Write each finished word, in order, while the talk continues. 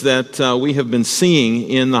that we have been seeing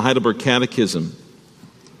in the Heidelberg Catechism,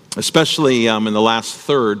 especially in the last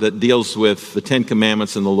third that deals with the Ten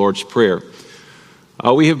Commandments and the Lord's Prayer.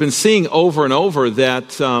 We have been seeing over and over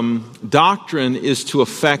that doctrine is to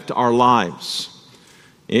affect our lives.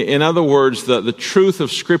 In other words, the truth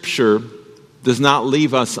of Scripture does not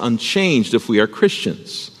leave us unchanged if we are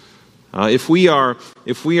Christians. If we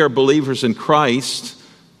are believers in Christ,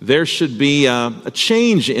 there should be a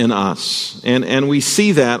change in us. And we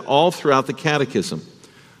see that all throughout the Catechism.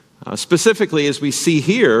 Specifically, as we see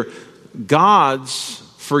here, God's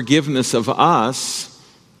forgiveness of us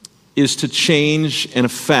is to change and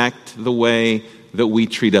affect the way that we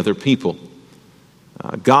treat other people.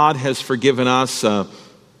 God has forgiven us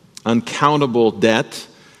uncountable debt,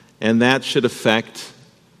 and that should affect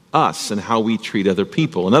us and how we treat other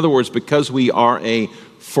people. In other words, because we are a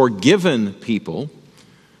forgiven people,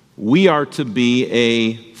 we are to be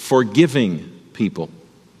a forgiving people.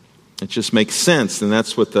 It just makes sense, and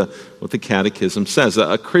that's what the Catechism says.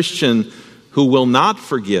 A Christian who will not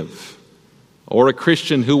forgive, or a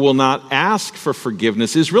Christian who will not ask for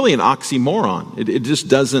forgiveness, is really an oxymoron. It just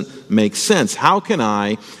doesn't make sense. How can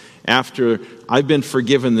I, after I've been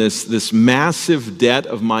forgiven this massive debt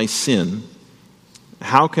of my sin,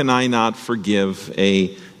 how can I not forgive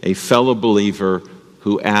a fellow believer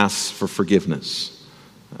who asks for forgiveness?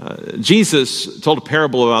 Jesus told a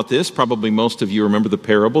parable about this. Probably most of you remember the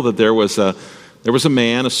parable, that there was a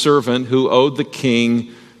man, a servant, who owed the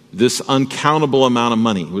king this uncountable amount of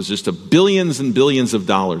money. It was just billions and billions of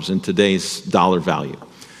dollars in today's dollar value.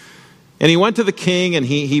 And he went to the king and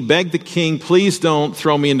he begged the king, please don't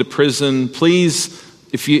throw me into prison. Please,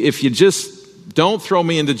 if you just don't throw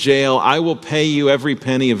me into jail, I will pay you every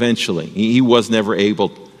penny eventually. He was never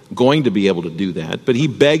going to be able to do that, but he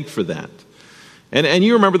begged for that. And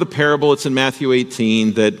you remember the parable, it's in Matthew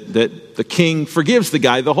 18, that the king forgives the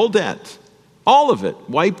guy the whole debt. All of it,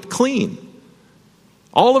 wiped clean.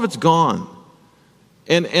 All of it's gone.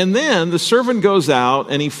 And then the servant goes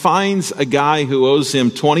out and he finds a guy who owes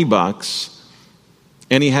him $20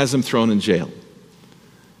 and he has him thrown in jail.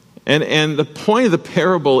 And the point of the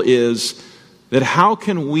parable is that how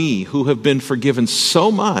can we, who have been forgiven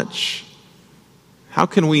so much, how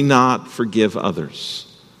can we not forgive others?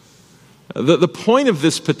 The point of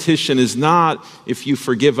this petition is not if you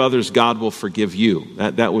forgive others, God will forgive you.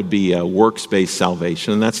 That would be a works-based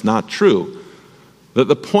salvation, and that's not true.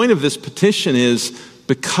 The point of this petition is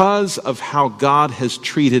because of how God has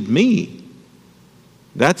treated me,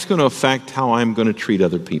 that's going to affect how I'm going to treat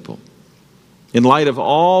other people. In light of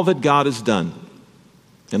all that God has done,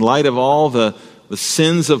 in light of all the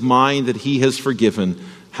sins of mine that He has forgiven,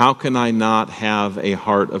 how can I not have a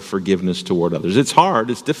heart of forgiveness toward others? It's hard,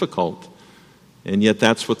 it's difficult. And yet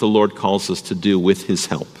that's what the Lord calls us to do with His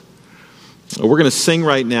help. We're going to sing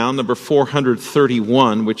right now number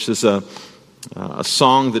 431, which is a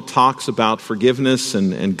song that talks about forgiveness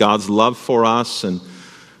and God's love for us. And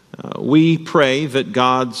we pray that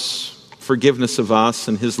God's forgiveness of us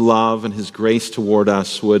and His love and His grace toward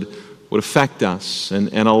us would affect us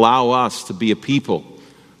and allow us to be a people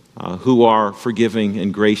who are forgiving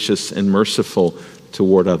and gracious and merciful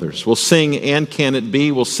toward others. We'll sing "And Can It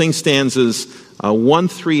Be?" We'll sing stanzas 1,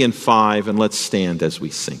 3, and 5, and let's stand as we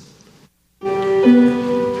sing. For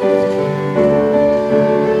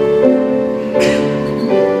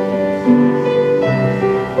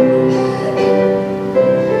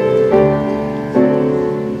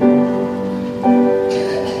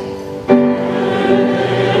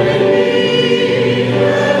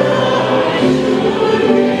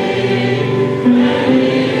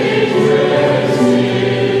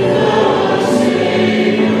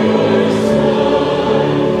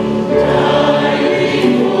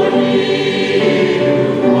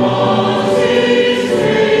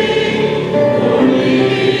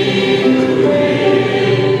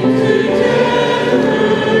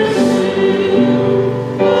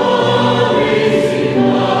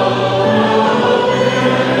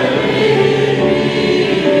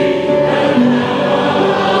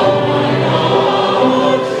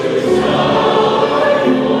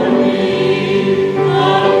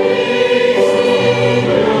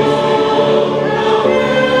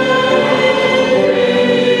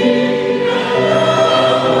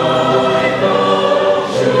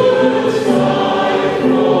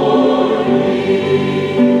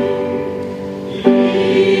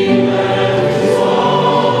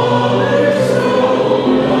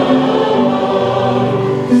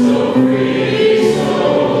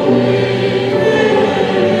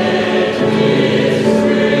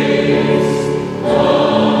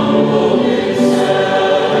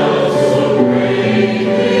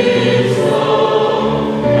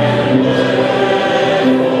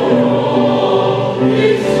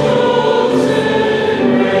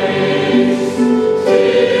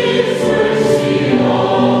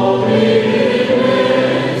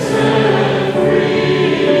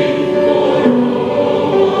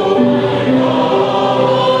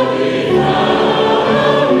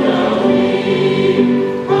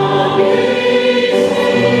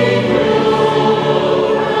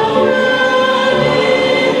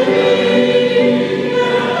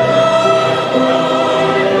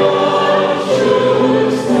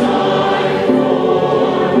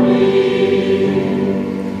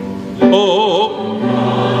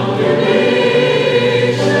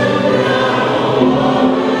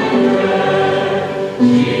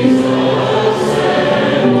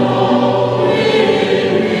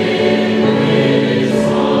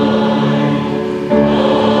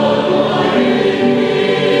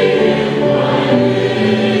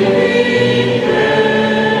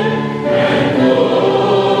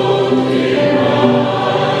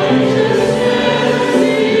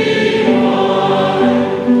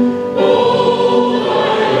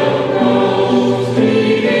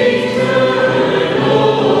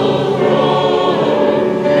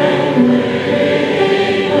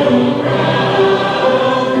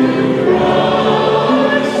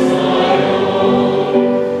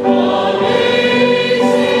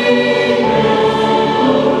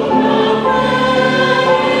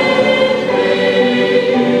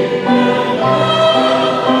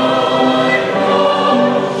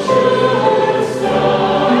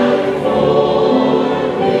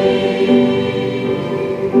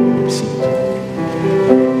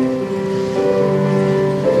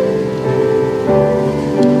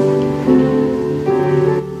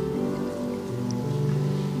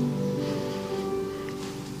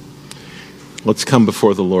Let's come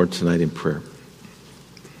before the Lord tonight in prayer.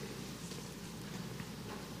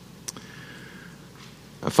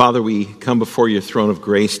 Father, we come before your throne of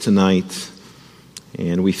grace tonight,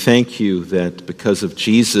 and we thank you that because of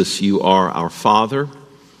Jesus, you are our Father,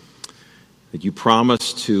 that you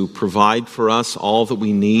promise to provide for us all that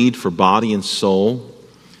we need for body and soul.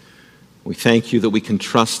 We thank you that we can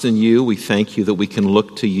trust in you. We thank you that we can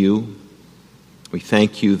look to you. We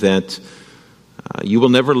thank you that you will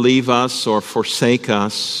never leave us or forsake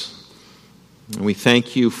us. And we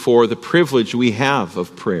thank you for the privilege we have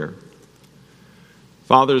of prayer.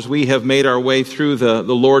 Fathers, we have made our way through the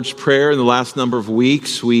Lord's Prayer in the last number of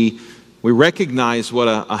weeks. We recognize what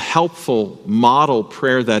a helpful model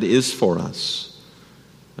prayer that is for us.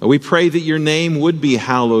 We pray that your name would be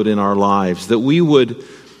hallowed in our lives, that we would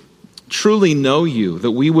truly know you,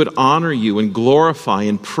 that we would honor you and glorify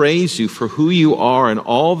and praise you for who you are and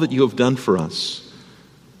all that you have done for us.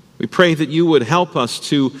 We pray that you would help us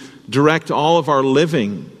to direct all of our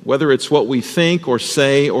living, whether it's what we think or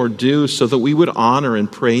say or do, so that we would honor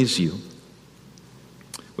and praise you.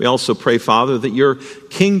 We also pray, Father, that your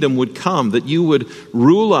kingdom would come, that you would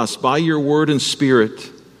rule us by your word and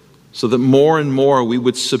spirit, so that more and more we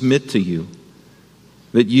would submit to you.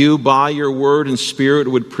 That you, by your word and spirit,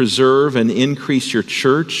 would preserve and increase your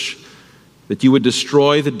church, that you would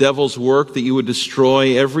destroy the devil's work, that you would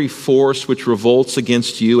destroy every force which revolts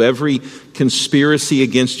against you, every conspiracy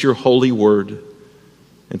against your holy word,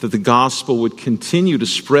 and that the gospel would continue to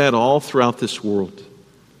spread all throughout this world.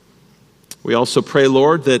 We also pray,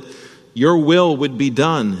 Lord, that your will would be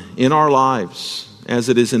done in our lives as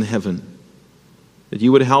it is in heaven, that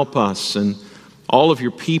you would help us and all of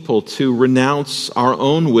your people to renounce our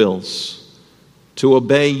own wills, to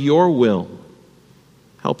obey your will.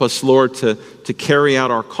 Help us, Lord, to carry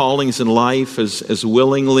out our callings in life as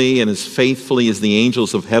willingly and as faithfully as the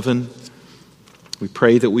angels of heaven. We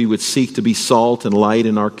pray that we would seek to be salt and light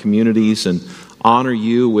in our communities and honor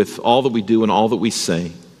you with all that we do and all that we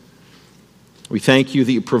say. We thank you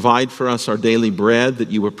that you provide for us our daily bread, that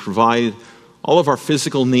you would provide all of our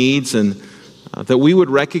physical needs, and that we would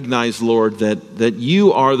recognize, Lord, that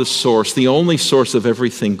you are the source, the only source of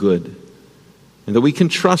everything good, and that we can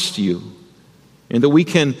trust you, and that we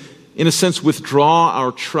can, in a sense, withdraw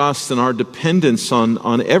our trust and our dependence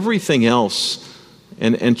on everything else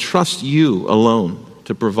and trust you alone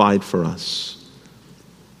to provide for us.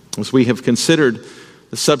 As we have considered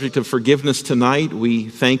the subject of forgiveness tonight, we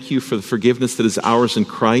thank you for the forgiveness that is ours in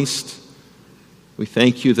Christ. We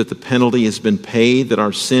thank you that the penalty has been paid, that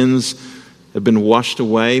our sins have been washed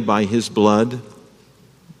away by his blood.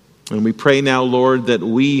 And we pray now, Lord, that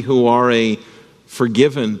we who are a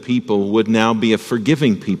forgiven people would now be a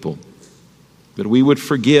forgiving people, that we would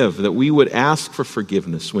forgive, that we would ask for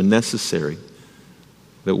forgiveness when necessary,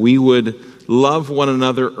 that we would love one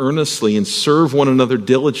another earnestly and serve one another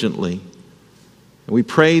diligently. And we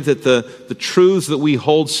pray that the truths that we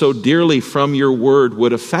hold so dearly from your word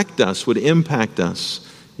would affect us, would impact us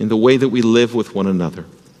in the way that we live with one another.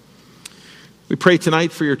 We pray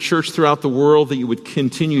tonight for your church throughout the world, that you would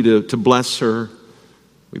continue to bless her.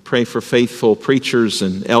 We pray for faithful preachers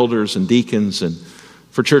and elders and deacons, and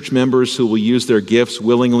for church members who will use their gifts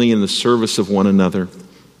willingly in the service of one another.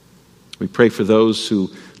 We pray for those who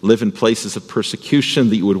live in places of persecution,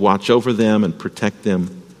 that you would watch over them and protect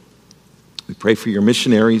them. We pray for your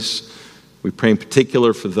missionaries. We pray in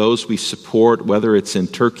particular for those we support, whether it's in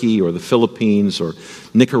Turkey or the Philippines or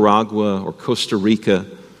Nicaragua or Costa Rica.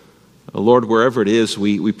 Lord, wherever it is,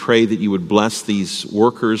 we pray that you would bless these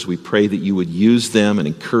workers. We pray that you would use them and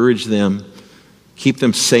encourage them, Keep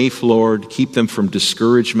them safe, Lord. Keep them from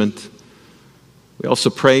discouragement. We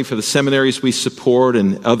also pray for the seminaries we support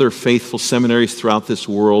and other faithful seminaries throughout this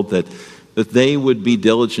world that they would be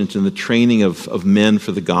diligent in the training of men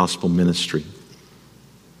for the gospel ministry.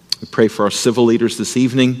 We pray for our civil leaders this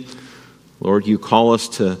evening. Lord, you call us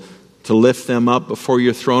to lift them up before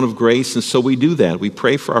your throne of grace, and so we do that. We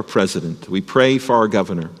pray for our president. We pray for our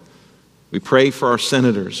governor. We pray for our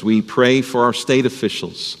senators. We pray for our state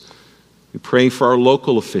officials. We pray for our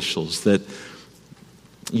local officials, that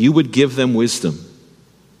you would give them wisdom,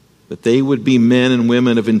 that they would be men and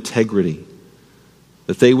women of integrity,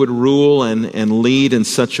 that they would rule and lead in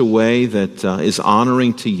such a way that is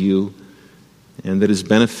honoring to you and that is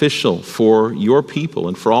beneficial for your people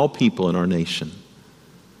and for all people in our nation.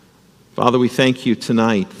 Father, we thank you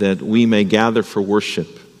tonight that we may gather for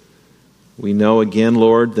worship. We know again,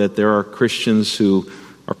 Lord, that there are Christians who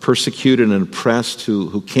are persecuted and oppressed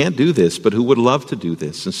who can't do this, but who would love to do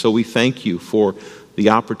this. And so we thank you for the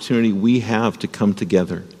opportunity we have to come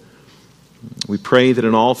together. We pray that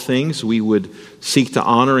in all things we would seek to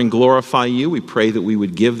honor and glorify you. We pray that we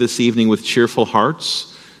would give this evening with cheerful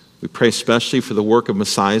hearts. We pray especially for the work of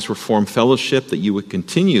Messiah's Reformed Fellowship, that you would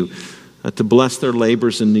continue to bless their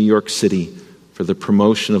labors in New York City for the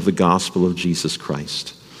promotion of the gospel of Jesus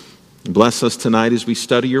Christ. Bless us tonight as we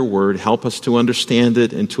study your word. Help us to understand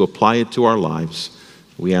it and to apply it to our lives.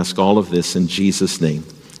 We ask all of this in Jesus' name.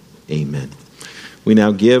 Amen. We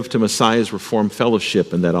now give to Messiah's Reformed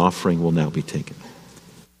Fellowship, and that offering will now be taken.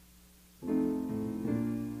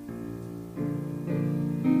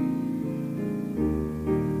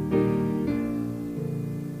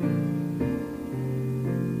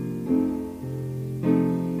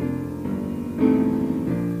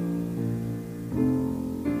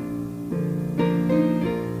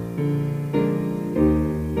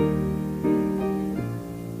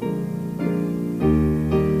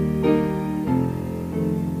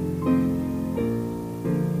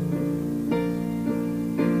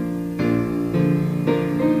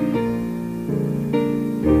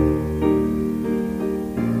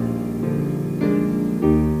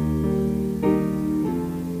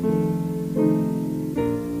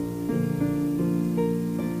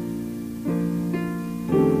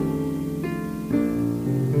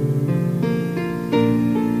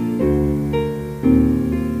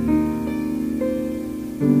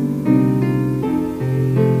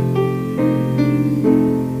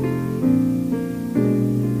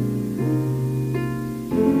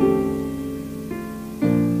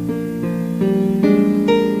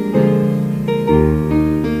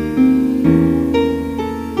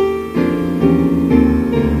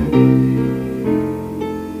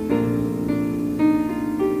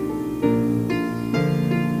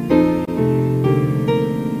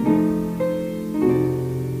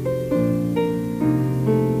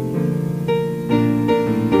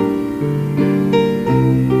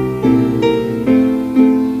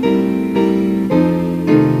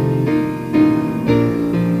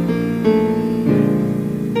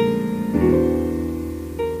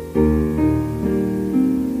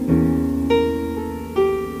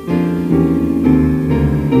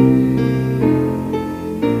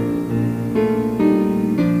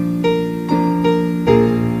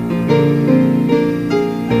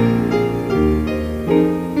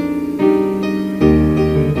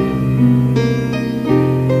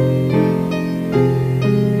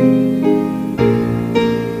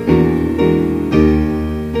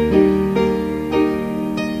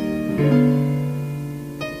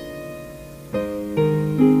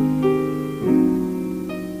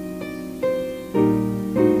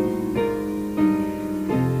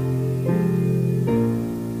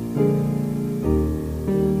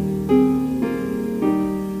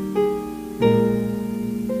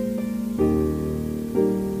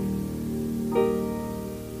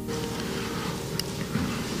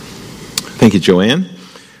 Thank you, Joanne.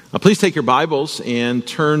 Please take your Bibles and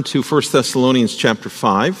turn to 1 Thessalonians chapter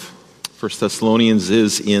 5. 1 Thessalonians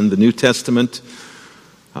is in the New Testament.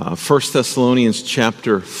 1 Thessalonians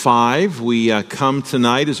chapter 5. We come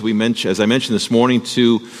tonight, as I mentioned this morning,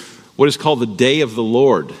 to what is called the Day of the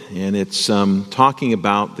Lord. And it's talking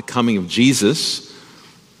about the coming of Jesus.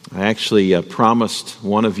 I actually promised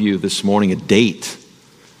one of you this morning a date.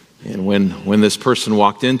 And when this person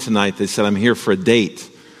walked in tonight, they said, "I'm here for a date."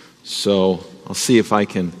 So I'll see if I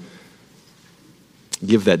can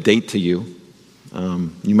give that date to you.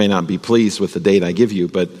 You may not be pleased with the date I give you,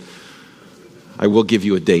 but I will give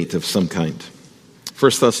you a date of some kind.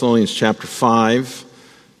 1 Thessalonians chapter 5,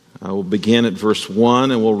 we'll begin at verse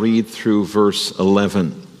 1 and we'll read through verse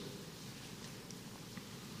 11.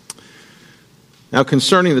 Now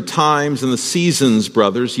concerning the times and the seasons,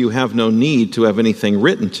 brothers, you have no need to have anything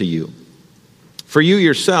written to you. For you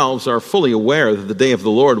yourselves are fully aware that the day of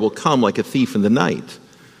the Lord will come like a thief in the night.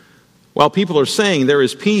 While people are saying there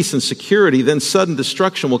is peace and security, then sudden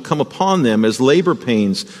destruction will come upon them as labor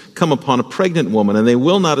pains come upon a pregnant woman, and they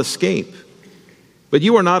will not escape. But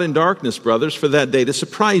you are not in darkness, brothers, for that day to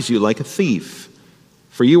surprise you like a thief.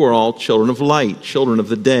 For you are all children of light, children of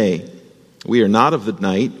the day. We are not of the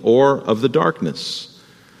night or of the darkness.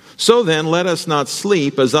 So then, let us not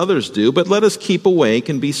sleep as others do, but let us keep awake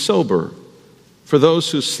and be sober. For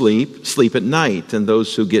those who sleep, sleep at night, and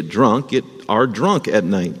those who get drunk, are drunk at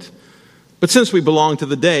night. But since we belong to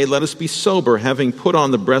the day, let us be sober, having put on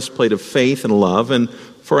the breastplate of faith and love, and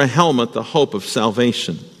for a helmet the hope of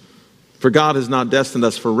salvation. For God has not destined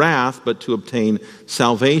us for wrath, but to obtain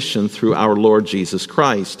salvation through our Lord Jesus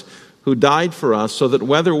Christ, who died for us, so that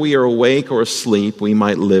whether we are awake or asleep, we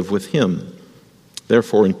might live with him.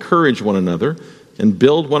 Therefore, encourage one another and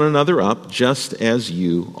build one another up, just as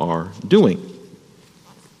you are doing.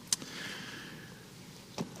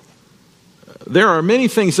 There are many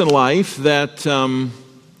things in life that,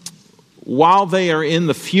 while they are in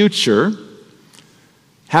the future,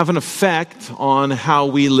 have an effect on how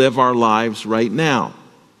we live our lives right now.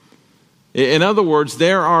 In other words,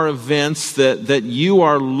 there are events that you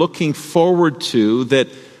are looking forward to that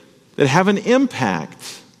have an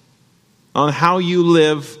impact on how you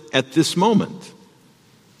live at this moment.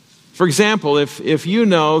 For example, if you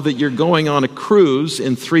know that you're going on a cruise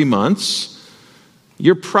in 3 months,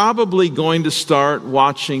 you're probably going to start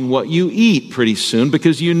watching what you eat pretty soon,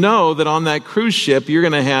 because you know that on that cruise ship you're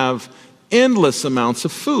going to have endless amounts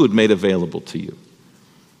of food made available to you.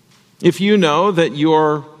 If you know that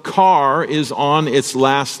your car is on its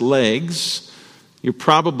last legs, you're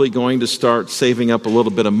probably going to start saving up a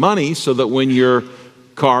little bit of money so that when your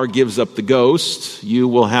car gives up the ghost, you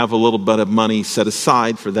will have a little bit of money set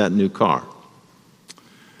aside for that new car.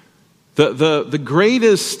 The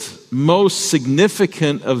greatest, most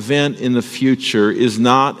significant event in the future is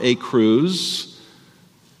not a cruise.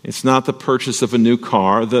 It's not the purchase of a new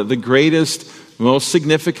car. The greatest, most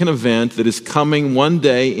significant event that is coming one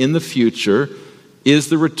day in the future is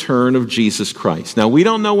the return of Jesus Christ. Now, we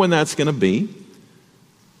don't know when that's going to be,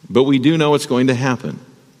 but we do know it's going to happen.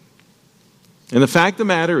 And the fact of the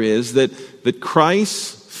matter is that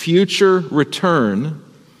Christ's future return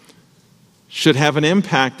should have an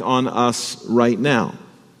impact on us right now.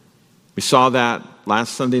 We saw that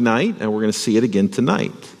last Sunday night, and we're going to see it again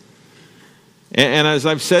tonight. And as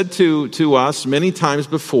I've said to us many times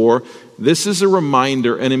before, this is a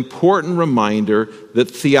reminder, an important reminder,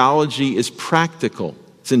 that theology is practical.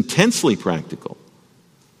 It's intensely practical.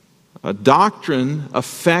 Doctrine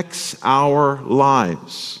affects our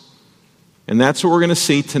lives. And that's what we're going to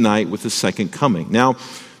see tonight with the second coming. Now,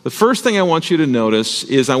 the first thing I want you to notice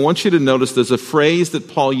is there's a phrase that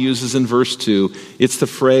Paul uses in verse 2. It's the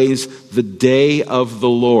phrase, the day of the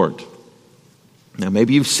Lord. Now,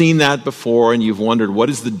 maybe you've seen that before and you've wondered, what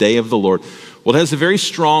is the day of the Lord? Well, it has a very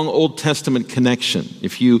strong Old Testament connection.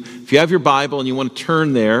 If you have your Bible and you want to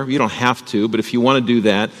turn there, you don't have to, but if you want to do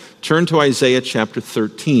that, turn to Isaiah chapter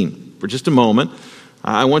 13 for just a moment.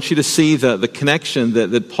 I want you to see the connection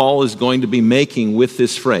that Paul is going to be making with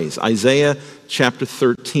this phrase. Isaiah chapter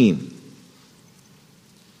 13.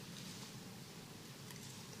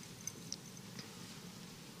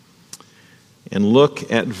 And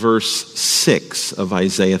look at verse 6 of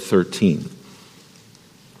Isaiah 13.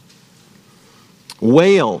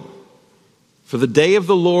 Wail, for the day of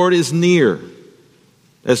the Lord is near.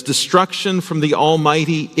 As destruction from the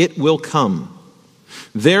Almighty, it will come.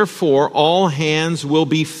 Therefore, all hands will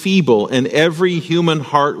be feeble, and every human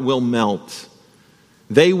heart will melt.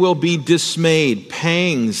 They will be dismayed.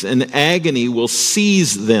 Pangs and agony will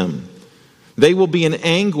seize them. They will be in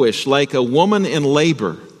anguish like a woman in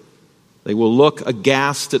labor. They will look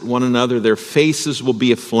aghast at one another. Their faces will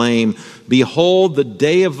be aflame. Behold, the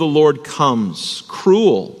day of the Lord comes,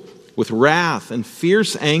 cruel, with wrath and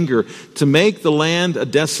fierce anger, to make the land a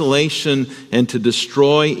desolation and to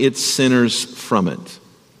destroy its sinners from it.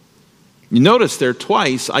 You notice there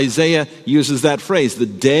twice Isaiah uses that phrase, the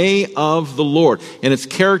day of the Lord. And it's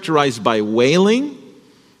characterized by wailing,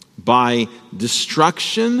 by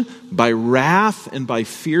destruction, by wrath, and by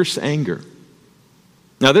fierce anger.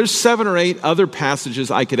 Now, there's 7 or 8 other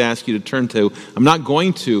passages I could ask you to turn to. I'm not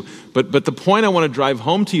going to, but the point I want to drive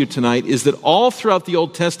home to you tonight is that all throughout the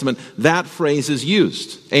Old Testament, that phrase is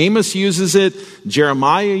used. Amos uses it,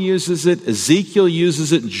 Jeremiah uses it, Ezekiel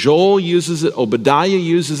uses it, Joel uses it, Obadiah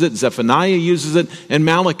uses it, Zephaniah uses it, and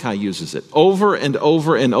Malachi uses it over and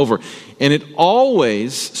over and over. And it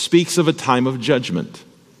always speaks of a time of judgment.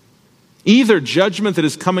 Either judgment that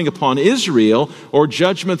is coming upon Israel or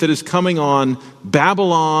judgment that is coming on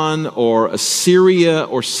Babylon or Assyria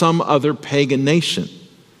or some other pagan nation.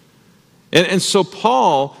 And so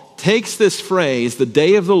Paul takes this phrase, the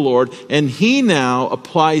day of the Lord, and he now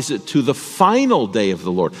applies it to the final day of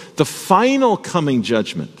the Lord, the final coming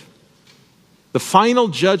judgment. The final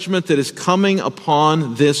judgment that is coming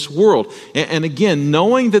upon this world. And again,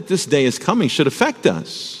 knowing that this day is coming should affect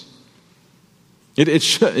us. It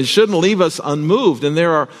shouldn't leave us unmoved. And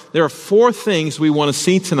there are 4 things we want to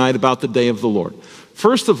see tonight about the day of the Lord.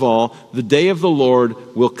 First of all, the day of the Lord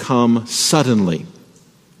will come suddenly.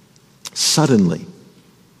 Suddenly.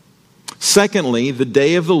 Secondly, the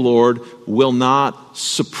day of the Lord will not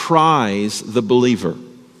surprise the believer.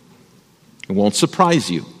 It won't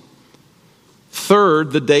surprise you.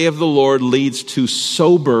 Third, the day of the Lord leads to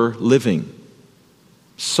sober living.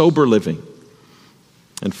 Sober living.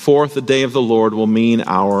 And fourth, the day of the Lord will mean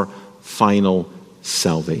our final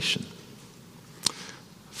salvation.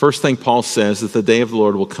 First thing Paul says is that the day of the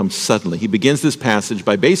Lord will come suddenly. He begins this passage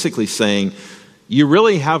by basically saying, you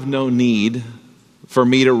really have no need for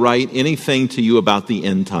me to write anything to you about the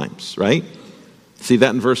end times, right? See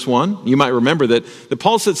that in verse 1? You might remember that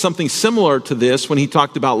Paul said something similar to this when he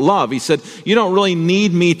talked about love. He said, you don't really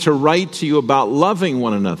need me to write to you about loving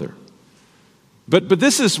one another. But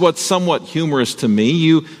this is what's somewhat humorous to me.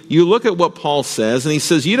 You look at what Paul says, and he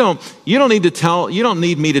says, you don't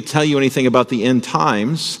need me to tell you anything about the end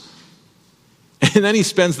times. And then he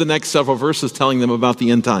spends the next several verses telling them about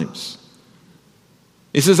the end times.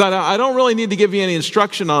 He says, I don't really need to give you any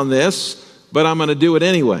instruction on this, but I'm going to do it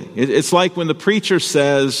anyway. It's like when the preacher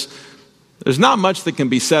says, there's not much that can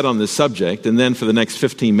be said on this subject, and then for the next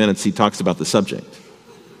 15 minutes he talks about the subject.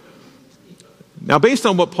 Now, based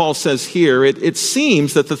on what Paul says here, it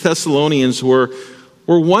seems that the Thessalonians were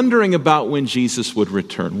wondering about when Jesus would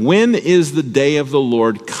return. When is the day of the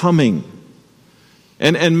Lord coming?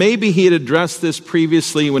 And maybe he had addressed this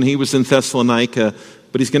previously when he was in Thessalonica,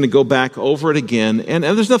 but he's going to go back over it again. And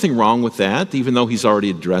there's nothing wrong with that, even though he's already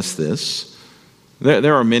addressed this.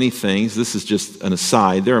 There are many things, this is just an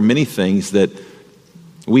aside, there are many things that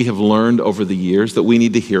we have learned over the years that we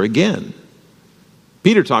need to hear again.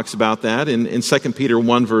 Peter talks about that in 2 Peter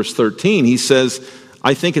 1 verse 13. He says,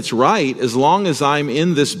 I think it's right, as long as I'm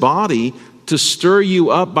in this body, to stir you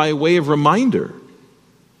up by way of reminder.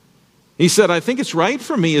 He said, I think it's right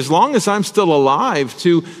for me, as long as I'm still alive,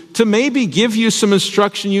 to maybe give you some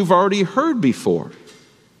instruction you've already heard before.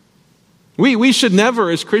 We should never,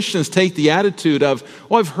 as Christians, take the attitude of,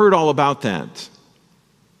 oh, I've heard all about that.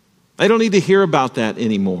 I don't need to hear about that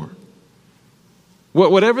anymore.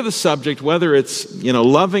 Whatever the subject, whether it's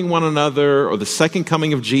loving one another or the second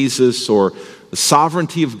coming of Jesus or the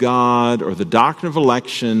sovereignty of God or the doctrine of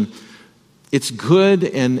election, it's good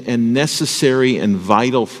and necessary and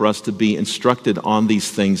vital for us to be instructed on these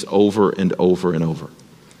things over and over and over.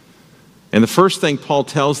 And the first thing Paul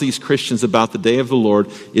tells these Christians about the day of the Lord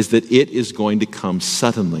is that it is going to come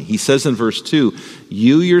suddenly. He says in verse 2,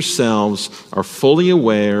 you yourselves are fully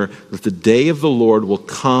aware that the day of the Lord will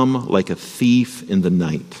come like a thief in the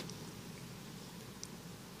night.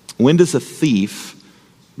 When does a thief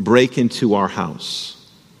break into our house?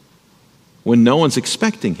 When no one's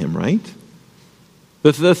expecting him, right?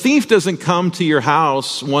 But the thief doesn't come to your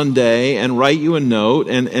house one day and write you a note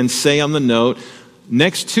and say on the note,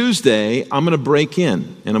 next Tuesday, I'm going to break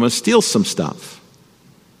in and I'm going to steal some stuff.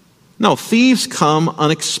 No, thieves come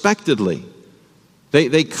unexpectedly.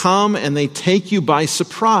 They come and they take you by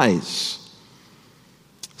surprise.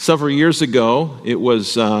 Several years ago, it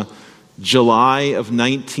was July of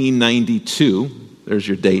 1992. There's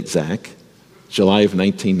your date, Zach. July of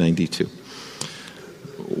 1992.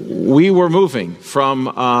 We were moving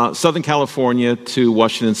from Southern California to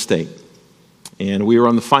Washington State. And we were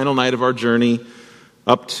on the final night of our journey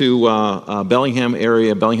up to Bellingham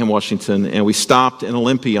area, Bellingham, Washington, and we stopped in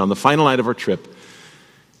Olympia on the final night of our trip.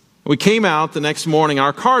 We came out the next morning,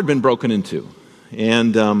 our car had been broken into,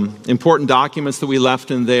 and important documents that we left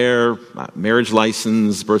in there, marriage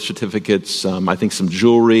license, birth certificates, I think some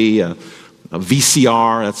jewelry, a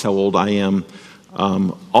VCR, that's how old I am,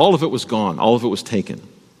 all of it was gone, all of it was taken.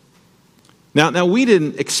 Now, we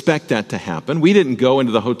didn't expect that to happen. We didn't go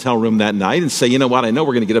into the hotel room that night and say, you know what, I know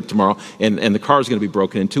we're going to get up tomorrow and the car's going to be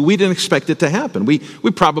broken into. We didn't expect it to happen. We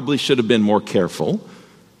probably should have been more careful.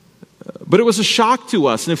 But it was a shock to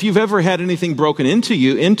us. And if you've ever had anything broken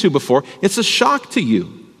into before, it's a shock to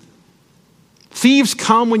you. Thieves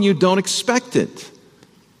come when you don't expect it.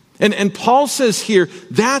 And Paul says here,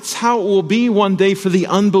 that's how it will be one day for the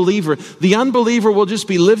unbeliever. The unbeliever will just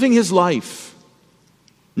be living his life,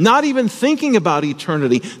 not even thinking about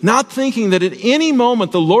eternity, not thinking that at any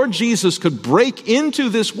moment the Lord Jesus could break into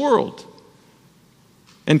this world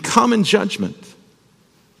and come in judgment.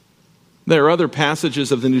 There are other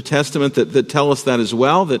passages of the New Testament that tell us that as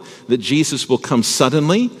well, that Jesus will come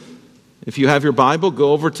suddenly. If you have your Bible,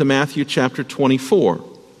 go over to Matthew chapter 24.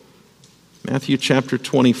 Matthew chapter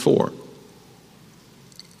 24.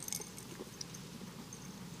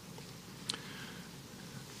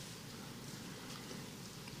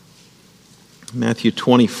 Matthew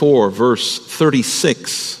 24, verse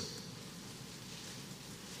 36.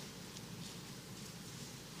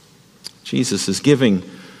 Jesus is giving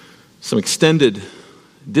some extended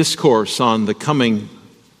discourse on the coming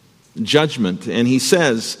judgment. And he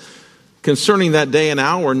says, concerning that day and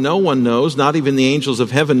hour, no one knows, not even the angels of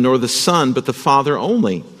heaven, nor the Son, but the Father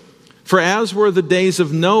only. For as were the days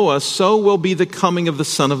of Noah, so will be the coming of the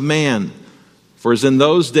Son of Man. For as in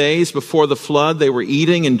those days before the flood, they were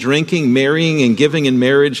eating and drinking, marrying and giving in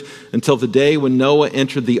marriage, until the day when Noah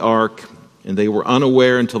entered the ark, and they were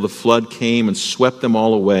unaware until the flood came and swept them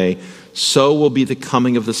all away, so will be the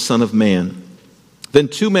coming of the Son of Man. Then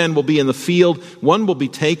 2 men will be in the field, one will be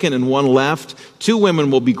taken and one left. 2 women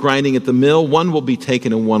will be grinding at the mill, one will be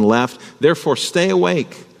taken and one left. Therefore stay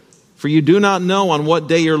awake, for you do not know on what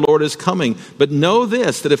day your Lord is coming. But know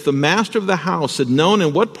this, that if the master of the house had known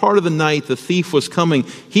in what part of the night the thief was coming,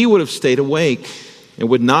 he would have stayed awake and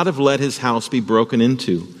would not have let his house be broken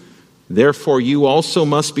into. Therefore you also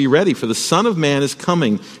must be ready, for the Son of Man is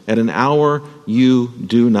coming at an hour you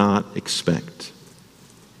do not expect.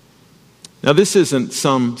 Now, this isn't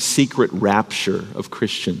some secret rapture of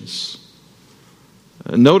Christians.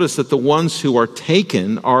 Notice that the ones who are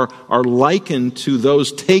taken are likened to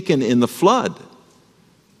those taken in the flood.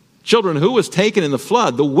 Children, who was taken in the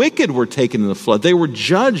flood? The wicked were taken in the flood. They were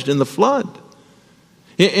judged in the flood.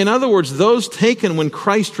 In other words, those taken when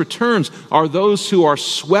Christ returns are those who are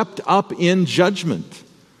swept up in judgment.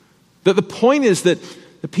 The point is that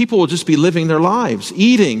the people will just be living their lives,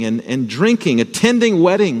 eating and drinking, attending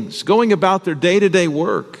weddings, going about their day-to-day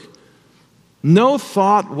work. No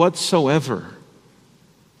thought whatsoever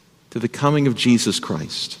to the coming of Jesus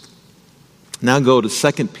Christ. Now go to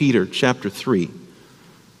 2 Peter chapter 3.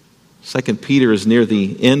 2 Peter is near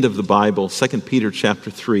the end of the Bible. 2 Peter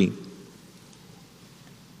chapter 3.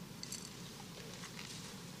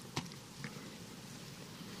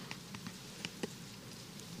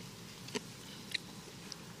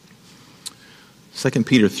 Second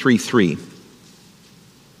Peter 3:3.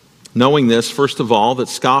 Knowing this, first of all, that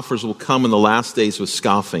scoffers will come in the last days with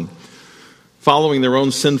scoffing, following their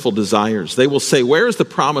own sinful desires. They will say, where is the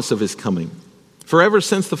promise of his coming? For ever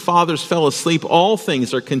since the fathers fell asleep, all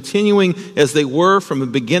things are continuing as they were from the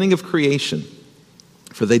beginning of creation.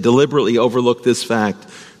 For they deliberately overlooked this fact,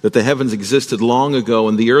 that the heavens existed long ago,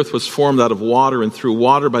 and the earth was formed out of water and through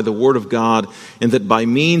water by the word of God, and that by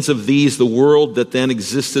means of these the world that then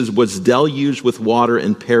existed was deluged with water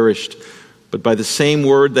and perished. But by the same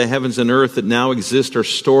word, the heavens and earth that now exist are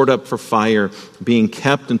stored up for fire, being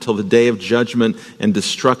kept until the day of judgment and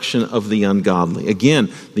destruction of the ungodly.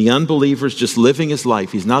 Again, the unbeliever is just living his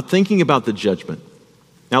life. He's not thinking about the judgment.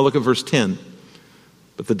 Now look at verse 10.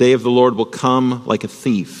 But the day of the Lord will come like a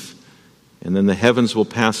thief, and then the heavens will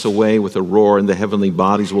pass away with a roar, and the heavenly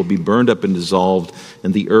bodies will be burned up and dissolved,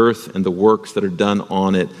 and the earth and the works that are done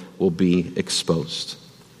on it will be exposed.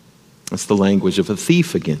 That's the language of a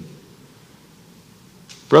thief again.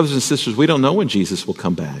 Brothers and sisters, we don't know when Jesus will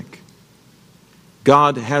come back.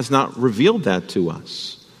 God has not revealed that to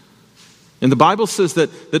us. And the Bible says that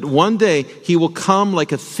one day he will come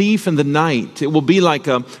like a thief in the night. It will be like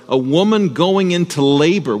a woman going into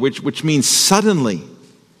labor, which means suddenly.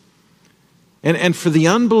 And for the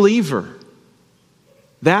unbeliever,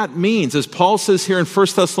 that means, as Paul says here in 1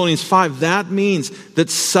 Thessalonians 5, that means that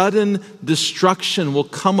sudden destruction will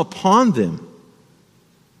come upon them.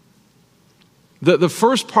 The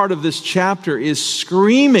first part of this chapter is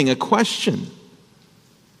screaming a question.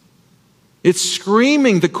 It's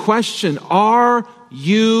screaming the question, are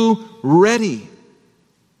you ready?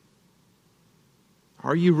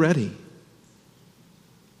 Are you ready?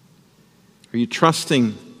 Are you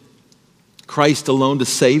trusting Christ alone to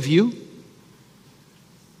save you?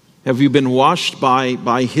 Have you been washed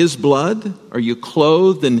by His blood? Are you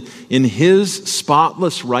clothed in His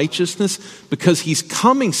spotless righteousness? Because He's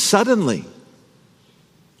coming suddenly.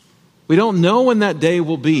 We don't know when that day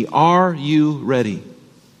will be. Are you ready?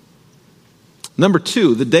 Number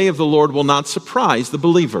 2, the day of the Lord will not surprise the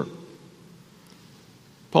believer.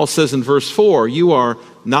 Paul says in verse 4, you are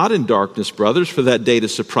not in darkness, brothers, for that day to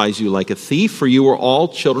surprise you like a thief, for you are all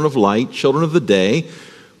children of light, children of the day.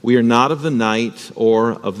 We are not of the night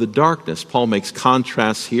or of the darkness. Paul makes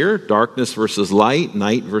contrasts here, darkness versus light,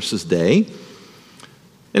 night versus day.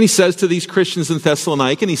 And he says to these Christians in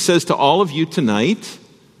Thessalonica, and he says to all of you tonight,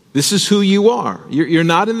 this is who you are. You're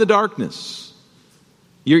not in the darkness.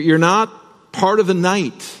 You're not part of the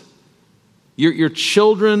night. You're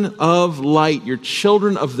children of light. You're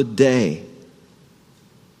children of the day.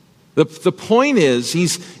 The point is,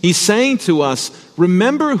 he's saying to us,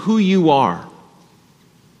 remember who you are.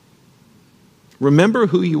 Remember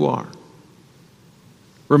who you are.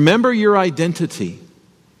 Remember your identity.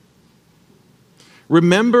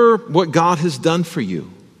 Remember what God has done for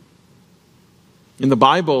you. In the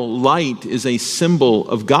Bible, light is a symbol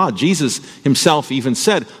of God. Jesus himself even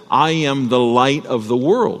said, I am the light of the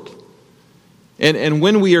world. And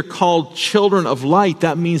when we are called children of light,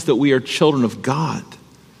 that means that we are children of God.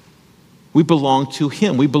 We belong to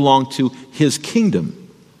Him. We belong to His kingdom.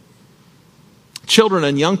 Children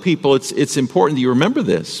and young people, it's important that you remember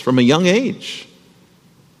this from a young age.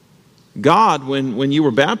 God, when you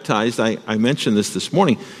were baptized, I mentioned this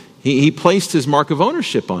morning, He placed His mark of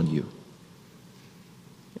ownership on you.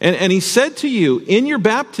 And He said to you, in your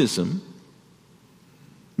baptism,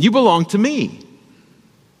 you belong to me.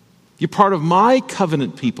 You're part of my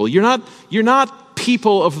covenant people. You're not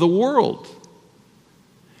people of the world.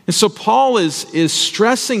 And so Paul is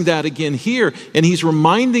stressing that again here, and he's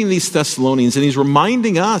reminding these Thessalonians, and he's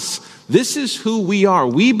reminding us, this is who we are.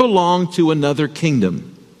 We belong to another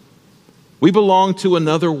kingdom. We belong to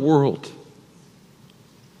another world.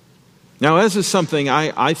 Now, this is something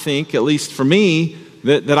I think, at least for me,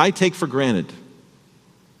 that I take for granted.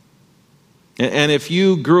 And if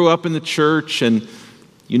you grew up in the church and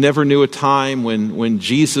you never knew a time when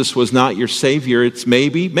Jesus was not your Savior, it's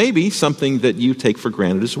maybe something that you take for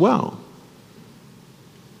granted as well.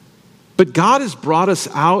 But God has brought us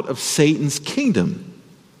out of Satan's kingdom.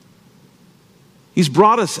 He's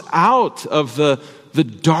brought us out of the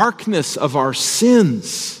darkness of our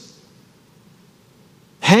sins.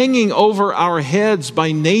 Hanging over our heads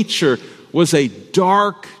by nature was a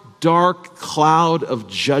dark, dark cloud of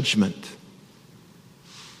judgment.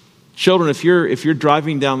 Children, if you're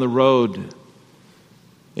driving down the road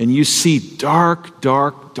and you see dark,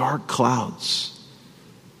 dark, dark clouds,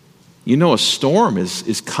 you know a storm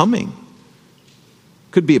is coming.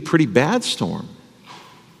 Could be a pretty bad storm.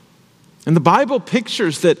 And the Bible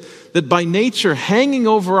pictures that by nature, hanging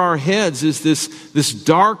over our heads is this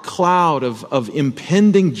dark cloud of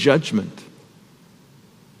impending judgment.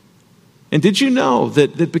 And did you know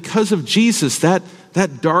that because of Jesus, that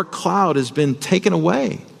dark cloud has been taken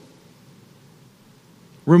away?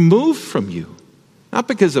 Removed from you. Not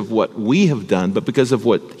because of what we have done, but because of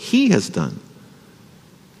what He has done.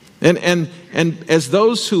 And as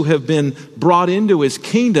those who have been brought into His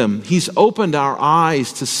kingdom, He's opened our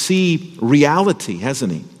eyes to see reality,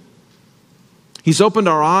 hasn't He? He's opened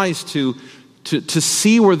our eyes to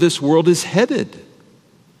see where this world is headed.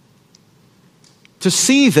 To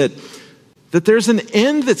see that there's an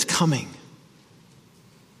end that's coming.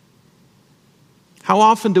 How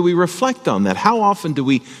often do we reflect on that? How often do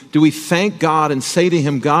we thank God and say to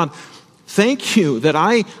Him, God, thank you that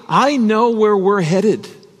I know where we're headed.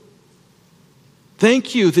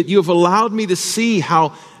 Thank you that you have allowed me to see how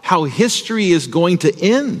history is going to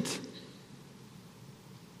end.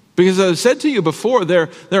 Because as I've said to you before, there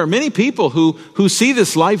are many people who see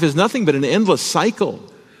this life as nothing but an endless cycle.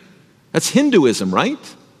 That's Hinduism,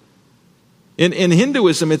 right? In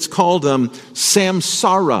Hinduism, it's called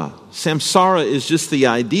samsara. Samsara is just the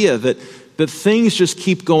idea that things just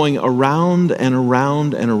keep going around and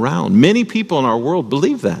around and around. Many people in our world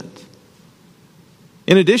believe that.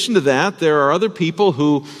 In addition to that, there are other people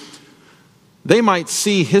who they might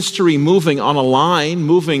see history moving on a line,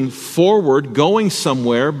 moving forward, going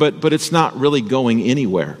somewhere, but it's not really going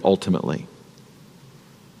anywhere ultimately.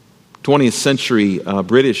 20th century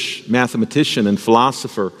British mathematician and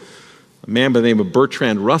philosopher, a man by the name of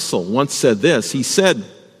Bertrand Russell, once said this. He said,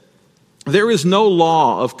 there is no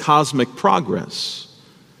law of cosmic progress.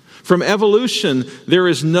 From evolution, there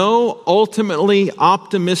is no ultimately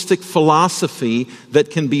optimistic philosophy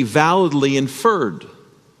that can be validly inferred.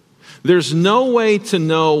 There's no way to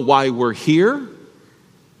know why we're here,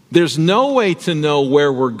 There's no way to know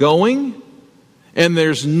where we're going, and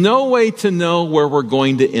there's no way to know where we're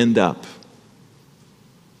going to end up.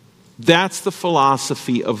 That's the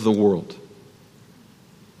philosophy of the world.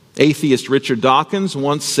 Atheist Richard Dawkins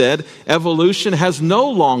once said, evolution has no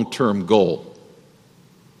long-term goal.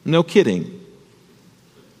 No kidding.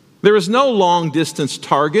 There is no long-distance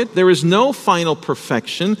target. There is no final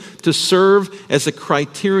perfection to serve as a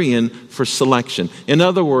criterion for selection. In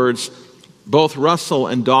other words, both Russell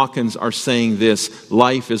and Dawkins are saying this: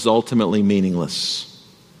 life is ultimately meaningless.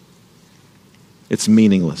 It's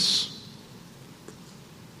meaningless.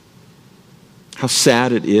 How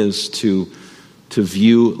sad it is to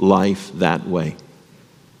view life that way.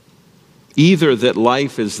 Either that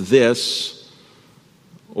life is this,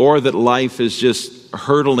 or that life is just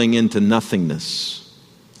hurtling into nothingness.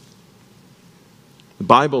 The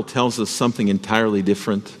Bible tells us something entirely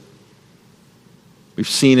different. We've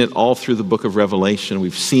seen it all through the book of Revelation.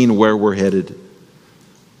 We've seen where we're headed.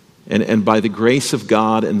 And by the grace of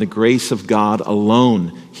God and the grace of God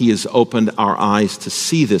alone, He has opened our eyes to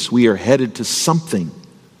see this. We are headed to something.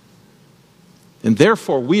 And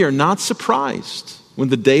therefore, we are not surprised when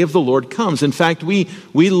the day of the Lord comes. In fact, we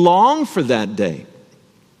long for that day.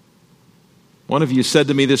 One of you said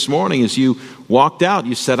to me this morning as you walked out,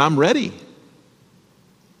 you said, I'm ready.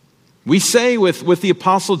 We say with the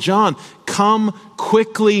Apostle John, come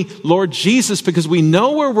quickly, Lord Jesus, because we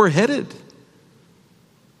know where we're headed.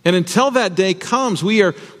 And until that day comes, we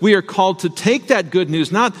are called to take that good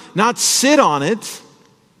news, not sit on it,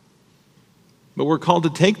 but we're called to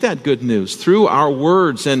take that good news through our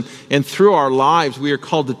words and through our lives. We are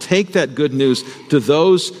called to take that good news to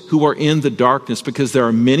those who are in the darkness, because there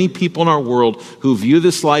are many people in our world who view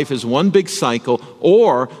this life as one big cycle,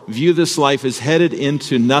 or view this life as headed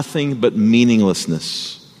into nothing but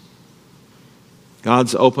meaninglessness.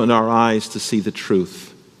 God's opened our eyes to see the truth.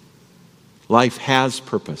 Life has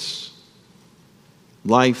purpose.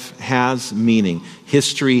 Life has meaning.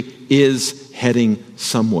 History is heading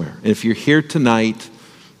somewhere. And if you're here tonight,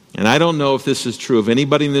 and I don't know if this is true of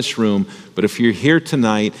anybody in this room, but if you're here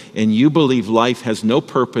tonight and you believe life has no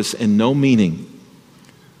purpose and no meaning,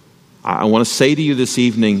 I want to say to you this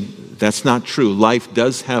evening, that's not true. Life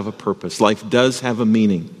does have a purpose. Life does have a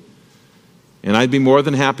meaning. And I'd be more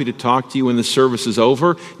than happy to talk to you when the service is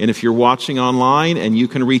over. And if you're watching online and you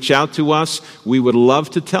can reach out to us, we would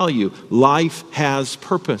love to tell you, life has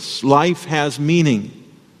purpose. Life has meaning.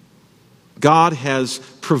 God has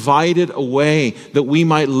provided a way that we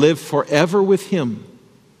might live forever with Him.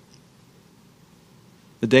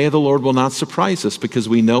 The day of the Lord will not surprise us because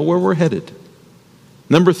we know where we're headed.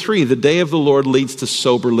 Number 3, the day of the Lord leads to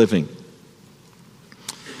sober living.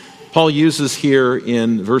 Paul uses here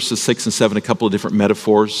in verses 6 and 7 a couple of different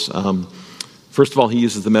metaphors. First of all, he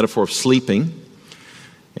uses the metaphor of sleeping,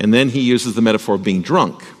 and then he uses the metaphor of being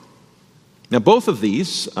drunk. Now, both of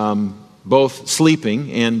these, both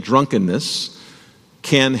sleeping and drunkenness,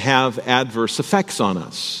 can have adverse effects on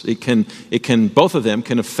us. Both of them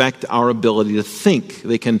can affect our ability to think.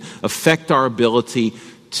 They can affect our ability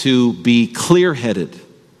to be clear-headed.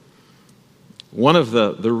 One of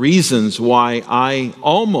the reasons why I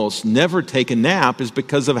almost never take a nap is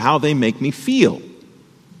because of how they make me feel.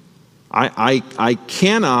 I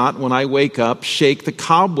cannot, when I wake up, shake the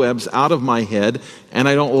cobwebs out of my head, and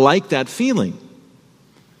I don't like that feeling.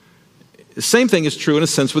 The same thing is true in a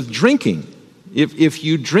sense with drinking. If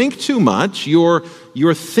you drink too much, your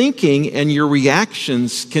thinking and your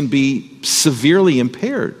reactions can be severely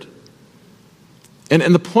impaired.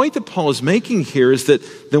 And the point that Paul is making here is that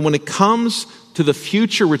when it comes to the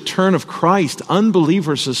future return of Christ,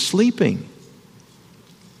 unbelievers are sleeping.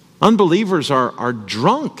 Unbelievers are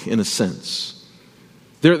drunk in a sense.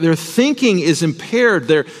 Their thinking is impaired.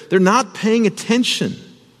 They're not paying attention.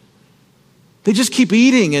 They just keep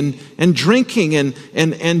eating and drinking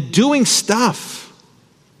and doing stuff.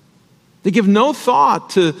 They give no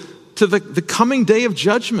thought to the coming day of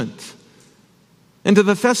judgment. And to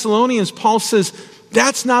the Thessalonians, Paul says,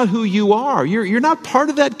 that's not who you are. You're not part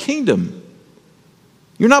of that kingdom.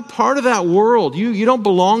 You're not part of that world. You don't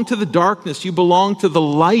belong to the darkness. You belong to the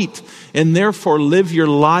light, and therefore live your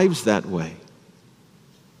lives that way.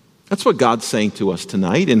 That's what God's saying to us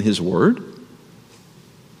tonight in His Word.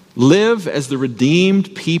 Live as the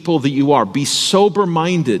redeemed people that you are. Be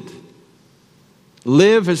sober-minded.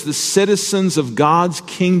 Live as the citizens of God's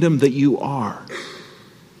kingdom that you are.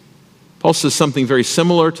 Paul says something very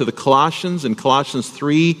similar to the Colossians. In Colossians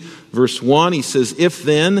 3, verse 1, he says, "If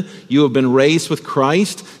then you have been raised with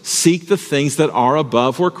Christ, seek the things that are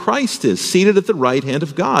above where Christ is, seated at the right hand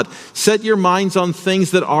of God. Set your minds on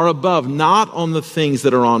things that are above, not on the things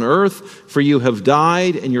that are on earth, for you have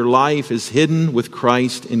died, and your life is hidden with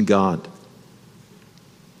Christ in God."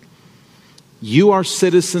 You are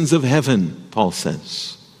citizens of heaven, Paul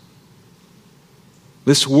says.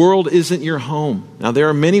 This world isn't your home. Now, there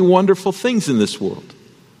are many wonderful things in this world,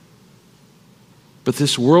 but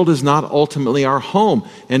this world is not ultimately our home.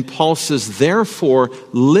 And Paul says, therefore,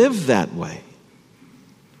 live that way.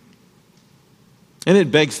 And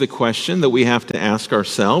it begs the question that we have to ask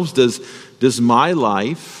ourselves, does my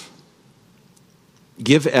life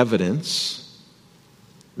give evidence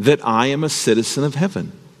that I am a citizen of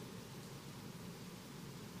heaven?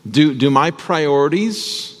 Do my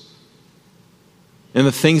priorities and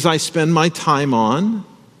the things I spend my time on,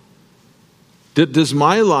 does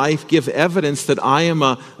my life give evidence that I am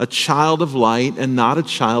a child of light and not a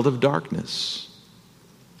child of darkness?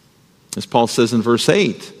 As Paul says in verse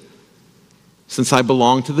 8, "Since I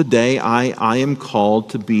belong to the day, I am called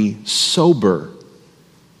to be sober."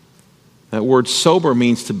 That word sober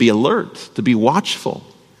means to be alert, to be watchful.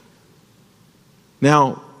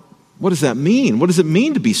 Now, what does that mean? What does it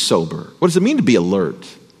mean to be sober? What does it mean to be alert?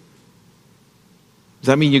 Does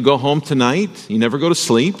that mean you go home tonight, you never go to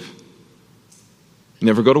sleep, you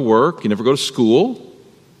never go to work, you never go to school?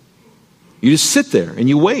 You just sit there and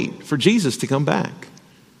you wait for Jesus to come back.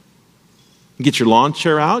 You get your lawn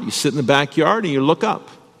chair out, you sit in the backyard and you look up.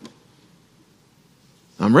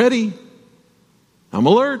 I'm ready. I'm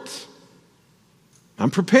alert. I'm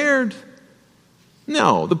prepared.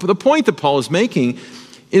 No, the point that Paul is making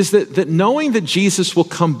is that knowing that Jesus will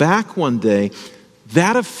come back one day,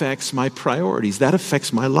 that affects my priorities. That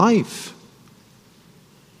affects my life.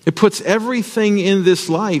 It puts everything in this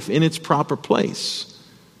life in its proper place.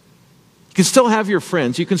 You can still have your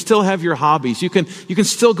friends. You can still have your hobbies. You can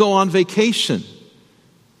still go on vacation.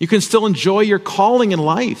 You can still enjoy your calling in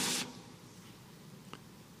life.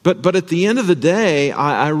 But at the end of the day,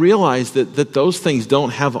 I realize that those things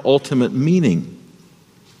don't have ultimate meaning.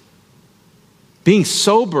 Being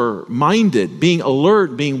sober-minded, being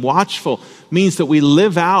alert, being watchful means that we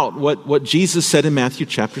live out what Jesus said in Matthew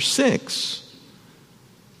chapter 6.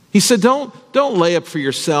 He said, don't lay up for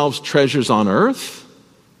yourselves treasures on earth.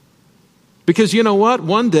 Because you know what?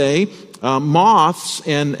 One day, moths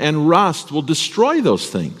and rust will destroy those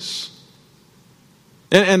things.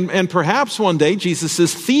 And perhaps one day, Jesus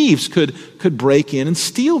says, thieves could break in and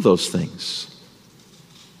steal those things.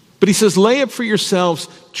 But he says, lay up for yourselves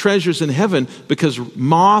treasures in heaven, because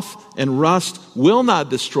moth and rust will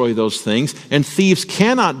not destroy those things, and thieves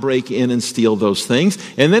cannot break in and steal those things.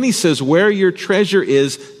 And then he says, where your treasure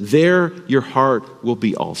is, there your heart will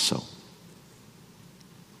be also.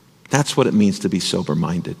 That's what it means to be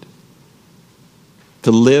sober-minded.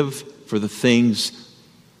 To live for the things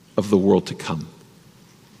of the world to come.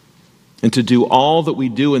 And to do all that we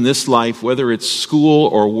do in this life, whether it's school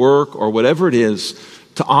or work or whatever it is,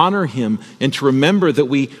 to honor him and to remember that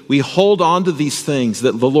we hold on to these things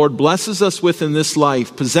that the Lord blesses us with in this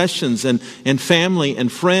life, possessions and family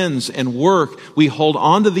and friends and work. We hold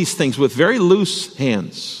on to these things with very loose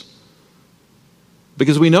hands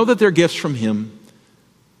because we know that they're gifts from him,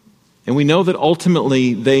 and we know that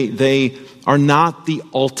ultimately they are not the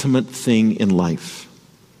ultimate thing in life.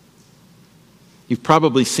 You've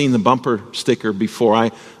probably seen the bumper sticker before.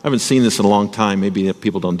 I haven't seen this in a long time. Maybe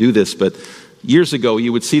people don't do this, but years ago,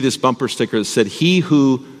 you would see this bumper sticker that said, "He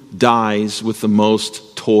who dies with the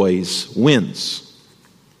most toys wins."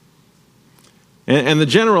 And the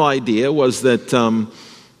general idea was that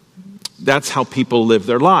that's how people live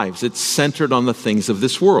their lives. It's centered on the things of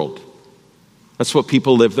this world. That's what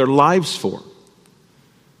people live their lives for.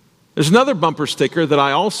 There's another bumper sticker that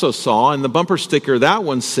I also saw, and the bumper sticker, that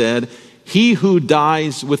one said, "He who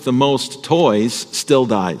dies with the most toys still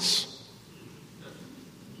dies."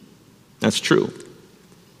 That's true.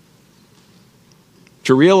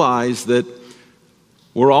 To realize that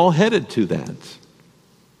we're all headed to that.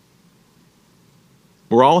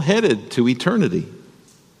 We're all headed to eternity.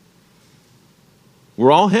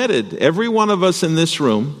 We're all headed, every one of us in this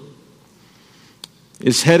room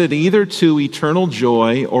is headed either to eternal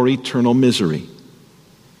joy or eternal misery.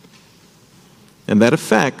 And that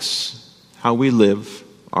affects how we live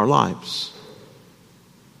our lives.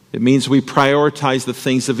 It means we prioritize the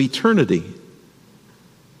things of eternity.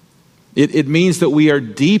 It means that we are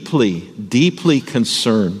deeply, deeply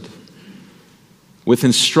concerned with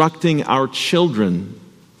instructing our children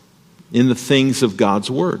in the things of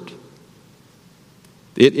God's Word.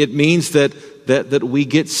 It means that we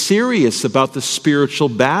get serious about the spiritual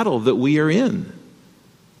battle that we are in.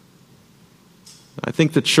 I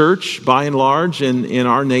think the church, by and large, in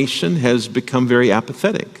our nation has become very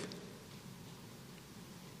apathetic,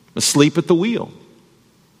 asleep at the wheel.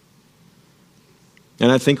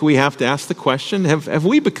 And I think we have to ask the question, have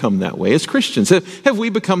we become that way as Christians? Have we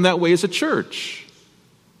become that way as a church?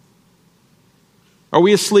 Are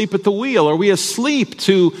we asleep at the wheel? Are we asleep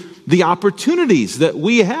to the opportunities that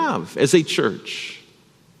we have as a church?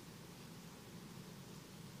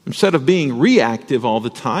 Instead of being reactive all the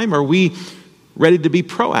time, are we ready to be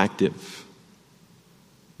proactive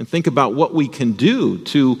and think about what we can do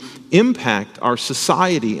to impact our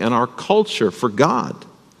society and our culture for God?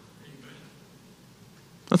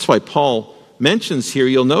 That's why Paul mentions here,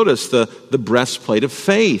 you'll notice, the breastplate of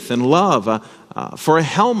faith and love, for a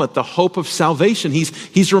helmet, the hope of salvation.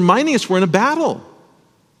 He's reminding us we're in a battle,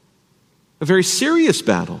 a very serious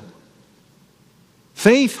battle.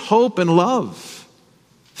 Faith, hope, and love.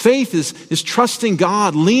 Faith is trusting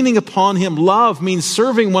God, leaning upon Him. Love means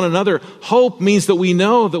serving one another. Hope means that we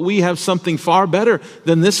know that we have something far better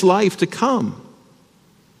than this life to come.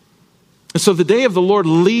 And so the day of the Lord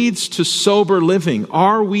leads to sober living.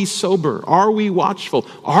 Are we sober? Are we watchful?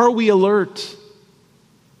 Are we alert?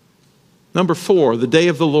 Number 4, the day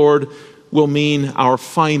of the Lord will mean our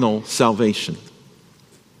final salvation.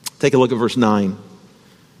 Take a look at verse 9.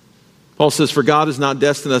 Paul says, "For God has not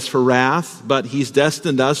destined us for wrath, but He's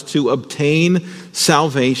destined us to obtain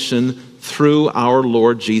salvation through our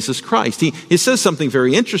Lord Jesus Christ." He says something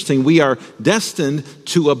very interesting. We are destined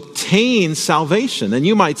to obtain salvation. And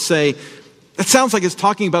you might say, that sounds like it's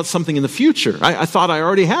talking about something in the future. I thought I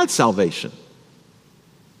already had salvation.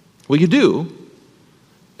 Well, you do.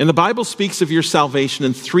 And the Bible speaks of your salvation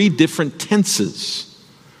in 3 different tenses.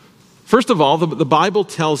 First of all, the Bible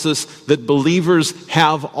tells us that believers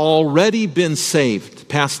have already been saved,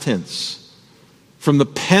 past tense, from the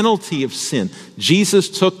penalty of sin. Jesus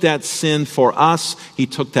took that sin for us. He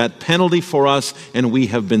took that penalty for us, and we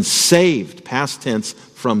have been saved, past tense,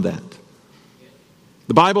 from that.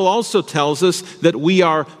 The Bible also tells us that we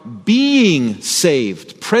are being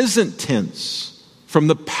saved, present tense, from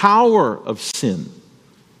the power of sin.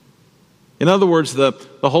 In other words, the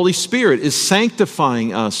Holy Spirit is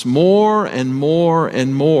sanctifying us more and more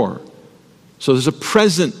and more. So there's a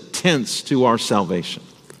present tense to our salvation.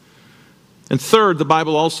 And third, the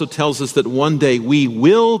Bible also tells us that one day we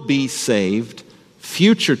will be saved,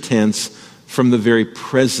 future tense, from the very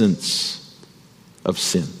presence of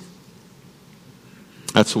sin.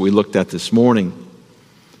 That's what we looked at this morning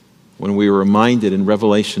when we were reminded in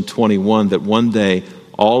Revelation 21 that one day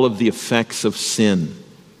all of the effects of sin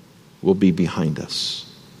will be behind us.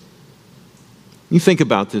 You think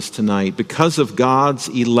about this tonight. Because of God's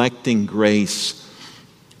electing grace,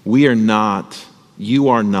 you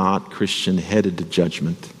are not, Christian, headed to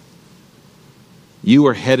judgment. You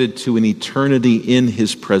are headed to an eternity in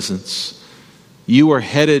His presence. You are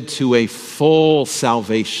headed to a full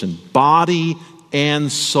salvation, body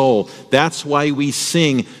and soul. That's why we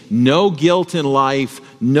sing, no guilt in life,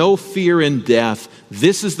 no fear in death.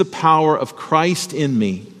 This is the power of Christ in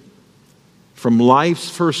me. From life's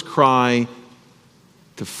first cry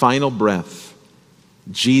to final breath,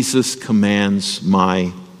 Jesus commands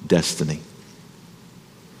my destiny.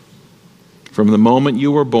 From the moment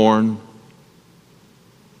you were born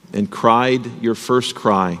and cried your first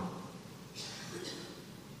cry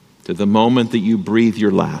to the moment that you breathe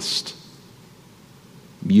your last,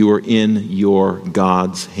 you are in your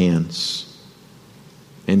God's hands.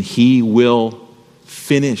 And He will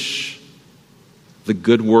finish the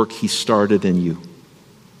good work He started in you.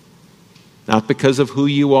 Not because of who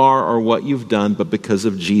you are or what you've done, but because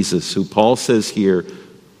of Jesus, who Paul says here,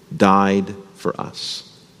 died for us.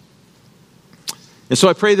 And so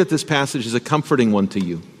I pray that this passage is a comforting one to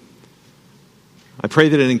you. I pray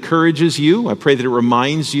that it encourages you. I pray that it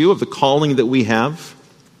reminds you of the calling that we have.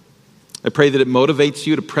 I pray that it motivates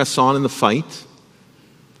you to press on in the fight.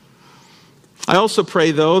 I also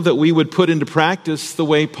pray, though, that we would put into practice the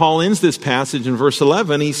way Paul ends this passage in verse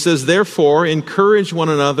 11. He says, "Therefore, encourage one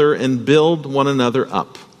another and build one another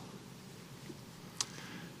up."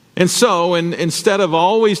 And so, instead of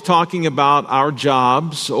always talking about our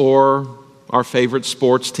jobs or our favorite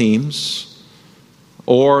sports teams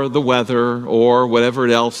or the weather or whatever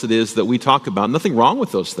else it is that we talk about, nothing wrong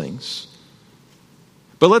with those things.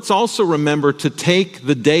 But let's also remember to take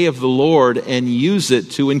the day of the Lord and use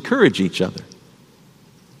it to encourage each other.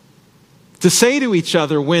 To say to each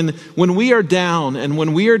other when we are down and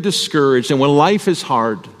when we are discouraged and when life is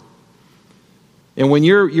hard, And when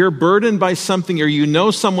you're burdened by something, or you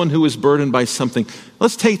know someone who is burdened by something,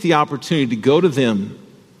 let's take the opportunity to go to them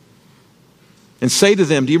and say to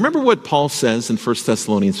them, do you remember what Paul says in 1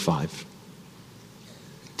 Thessalonians 5?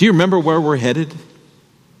 Do you remember where we're headed?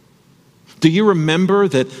 Do you remember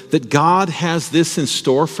that God has this in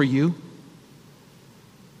store for you?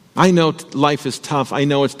 I know life is tough. I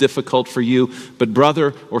know it's difficult for you. But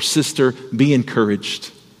brother or sister, be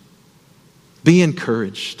encouraged. Be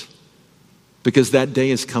encouraged. Because that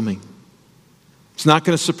day is coming. It's not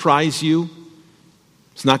going to surprise you.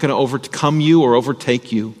 It's not going to overcome you or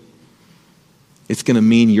overtake you. It's going to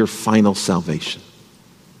mean your final salvation.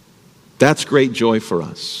 That's great joy for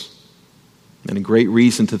us. And a great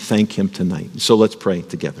reason to thank Him tonight. So let's pray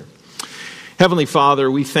together. Heavenly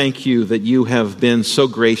Father, we thank you that you have been so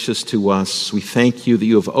gracious to us. We thank you that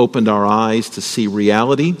you have opened our eyes to see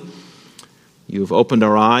reality. You have opened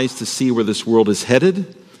our eyes to see where this world is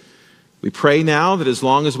headed. We pray now that as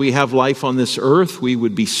long as we have life on this earth, we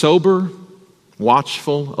would be sober,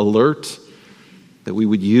 watchful, alert, that we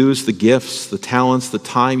would use the gifts, the talents, the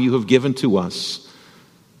time you have given to us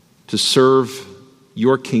to serve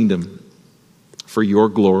your kingdom for your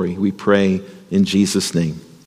glory. We pray in Jesus' name.